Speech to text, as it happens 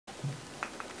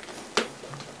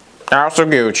House of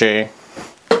Gucci.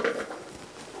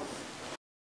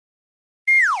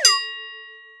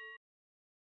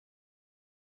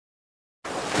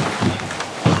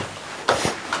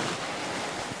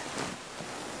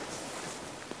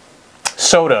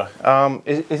 Soda.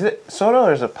 Is it soda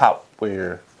or is it pop where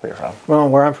you're from? Well,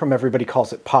 where I'm from, everybody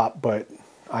calls it pop, but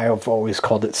I have always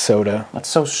called it soda. That's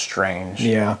so strange.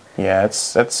 Yeah. Yeah,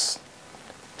 it's...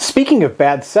 Speaking of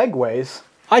bad segues,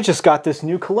 I just got this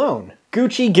new cologne.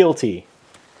 Gucci Guilty.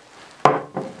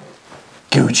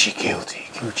 Gucci guilty.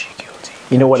 Gucci guilty.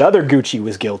 You know what other Gucci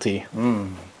was guilty?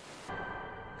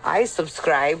 I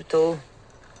subscribe to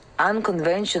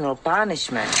unconventional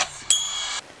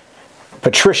punishments.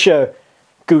 Patricia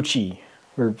Gucci,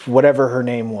 or whatever her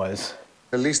name was.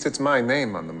 At least it's my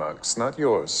name on the mugs, not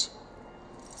yours.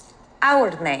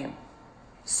 Our name,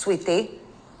 sweetie,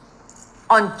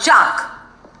 on junk.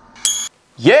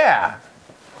 Yeah!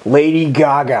 Lady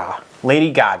Gaga.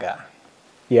 Lady Gaga.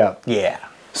 Yeah. Yeah.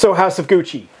 So, House of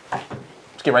Gucci.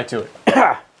 Let's get right to it.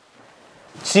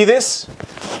 See this?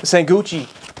 This ain't Gucci.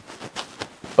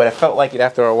 But I felt like it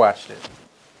after I watched it.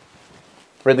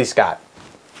 Ridley Scott.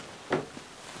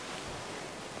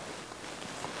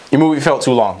 Your movie felt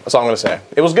too long. That's all I'm gonna say.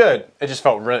 It was good. It just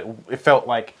felt really. It felt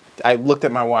like I looked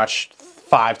at my watch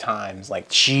 5 times. Like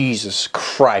Jesus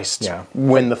Christ. Yeah.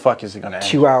 When the fuck is it gonna end?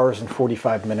 2 hours and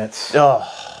 45 minutes. Oh,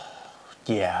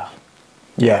 yeah.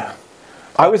 Yeah.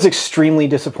 I was extremely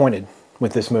disappointed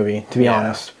with this movie, to be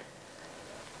honest.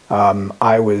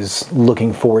 I was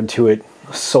looking forward to it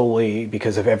solely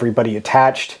because of everybody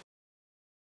attached.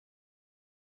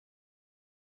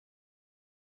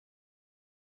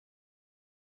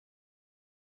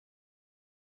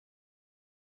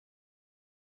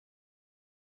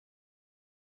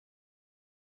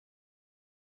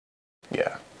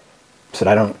 Yeah. Said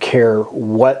I don't care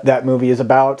what that movie is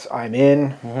about, I'm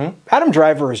in. Adam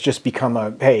Driver has just become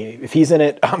a, hey, if he's in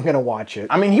it, I'm gonna watch it.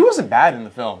 I mean, he wasn't bad in the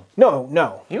film.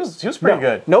 No. He was pretty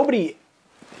good. Nobody,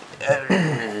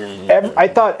 I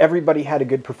thought everybody had a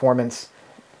good performance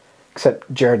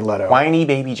except Jared Leto. Whiny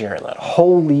baby Jared Leto.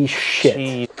 Holy shit.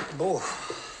 Jeez.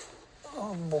 BOOF.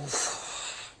 Oh,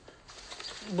 BOOF.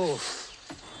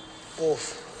 BOOF.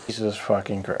 BOOF. Jesus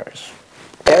fucking Christ.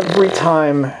 Every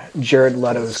time Jared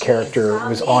Leto's character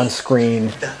was on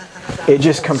screen, it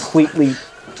just completely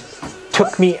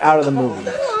took me out of the movie.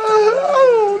 I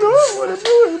don't know what to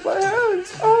do with my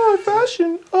hands. Oh,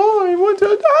 fashion. Oh, I want to.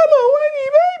 I'm a whiny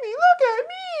baby. Look at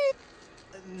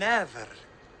me. Never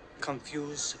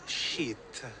confuse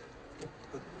shit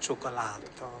with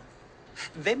chocolato.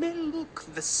 They may look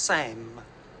the same,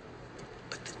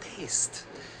 but the taste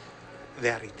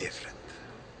very different.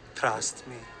 Trust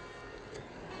me.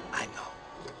 I know.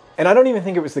 And I don't even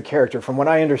think it was the character, from what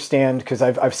I understand, because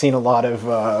I've seen a lot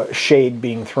of shade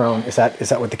being thrown. Is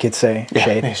that what the kids say? Yeah.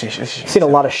 Shade. I've seen a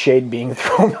lot of shade being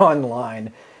thrown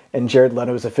online, and Jared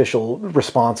Leto's official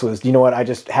response was, "You know what? I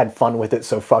just had fun with it,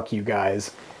 so fuck you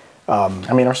guys."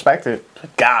 I mean, respect it.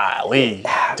 Golly,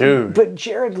 dude. But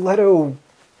Jared Leto,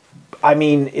 I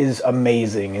mean, is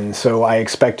amazing, and so I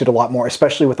expected a lot more,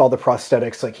 especially with all the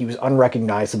prosthetics. Like, he was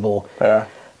unrecognizable. Yeah.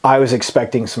 I was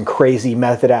expecting some crazy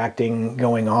method acting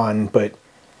going on, but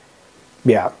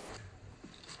yeah.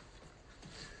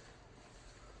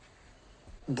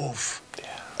 BOOF.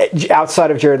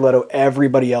 Outside of Jared Leto,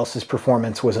 everybody else's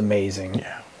performance was amazing.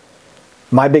 Yeah.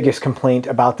 My biggest complaint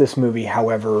about this movie,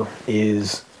 however,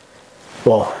 is,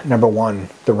 well, number one,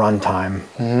 the runtime.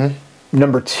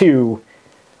 Number two,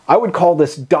 I would call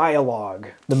this dialogue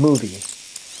the movie.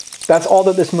 That's all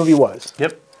that this movie was.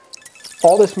 Yep.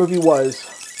 All this movie was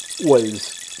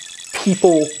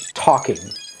people talking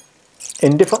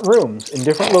in different rooms, in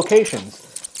different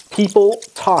locations. People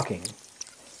talking.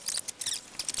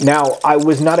 Now, I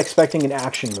was not expecting an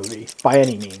action movie by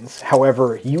any means.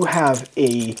 However, you have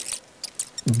a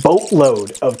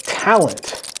boatload of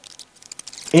talent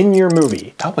in your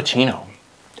movie. Al Pacino,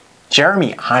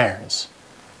 Jeremy Irons,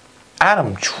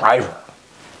 Adam Driver.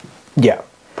 Yeah.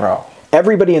 Bro.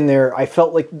 Everybody in there, I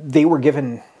felt like they were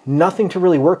given nothing to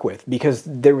really work with because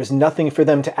there was nothing for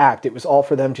them to act. It was all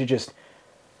for them to just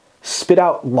spit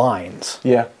out lines.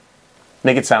 Yeah.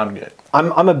 Make it sound good.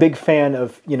 I'm a big fan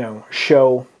of, you know,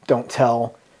 show, don't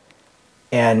tell.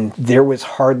 And there was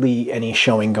hardly any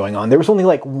showing going on. There was only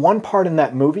like one part in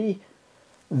that movie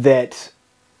that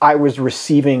I was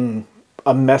receiving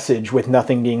a message with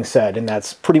nothing being said. And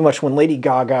that's pretty much when Lady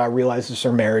Gaga realizes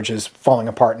her marriage is falling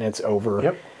apart and it's over.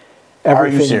 Yep.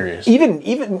 Everything, Are you serious?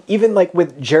 Even like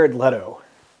with Jared Leto,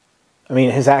 I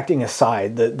mean, his acting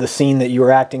aside, the scene that you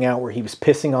were acting out where he was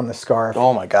pissing on the scarf.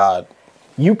 Oh my God.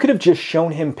 You could have just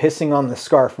shown him pissing on the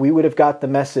scarf. We would have got the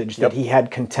message that he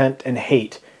had contempt and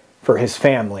hate for his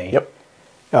family. Yep.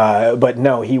 But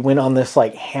no, he went on this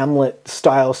like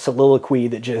Hamlet-style soliloquy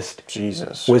that just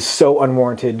was so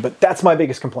unwarranted. But that's my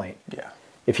biggest complaint. Yeah.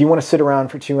 If you want to sit around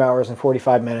for 2 hours and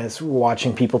 45 minutes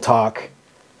watching people talk,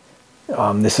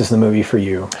 this is the movie for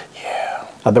you. Yeah.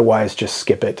 Otherwise, just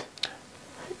skip it.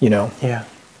 You know? Yeah.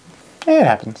 It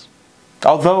happens.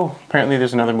 Although, apparently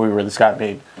there's another movie where this got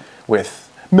made with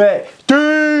Matt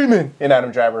Damon and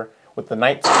Adam Driver with the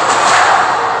Knights.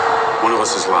 One of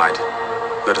us has lied.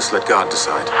 Let us let God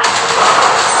decide.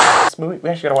 This movie, we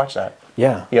actually gotta watch that.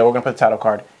 Yeah. Yeah, we're gonna put the title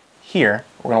card here.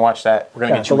 We're gonna watch that. We're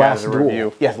gonna get you guys a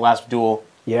review. Yeah, The Last Duel.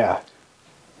 Yeah.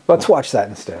 Let's watch that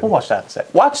instead. We'll watch that instead.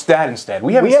 Watch that instead.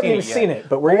 We haven't even seen it,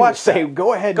 but we're going to say,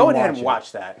 go ahead and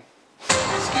watch that.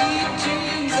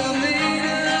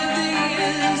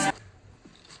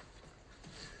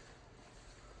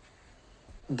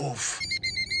 Boof.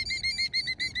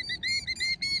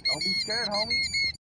 Don't be scared, homie.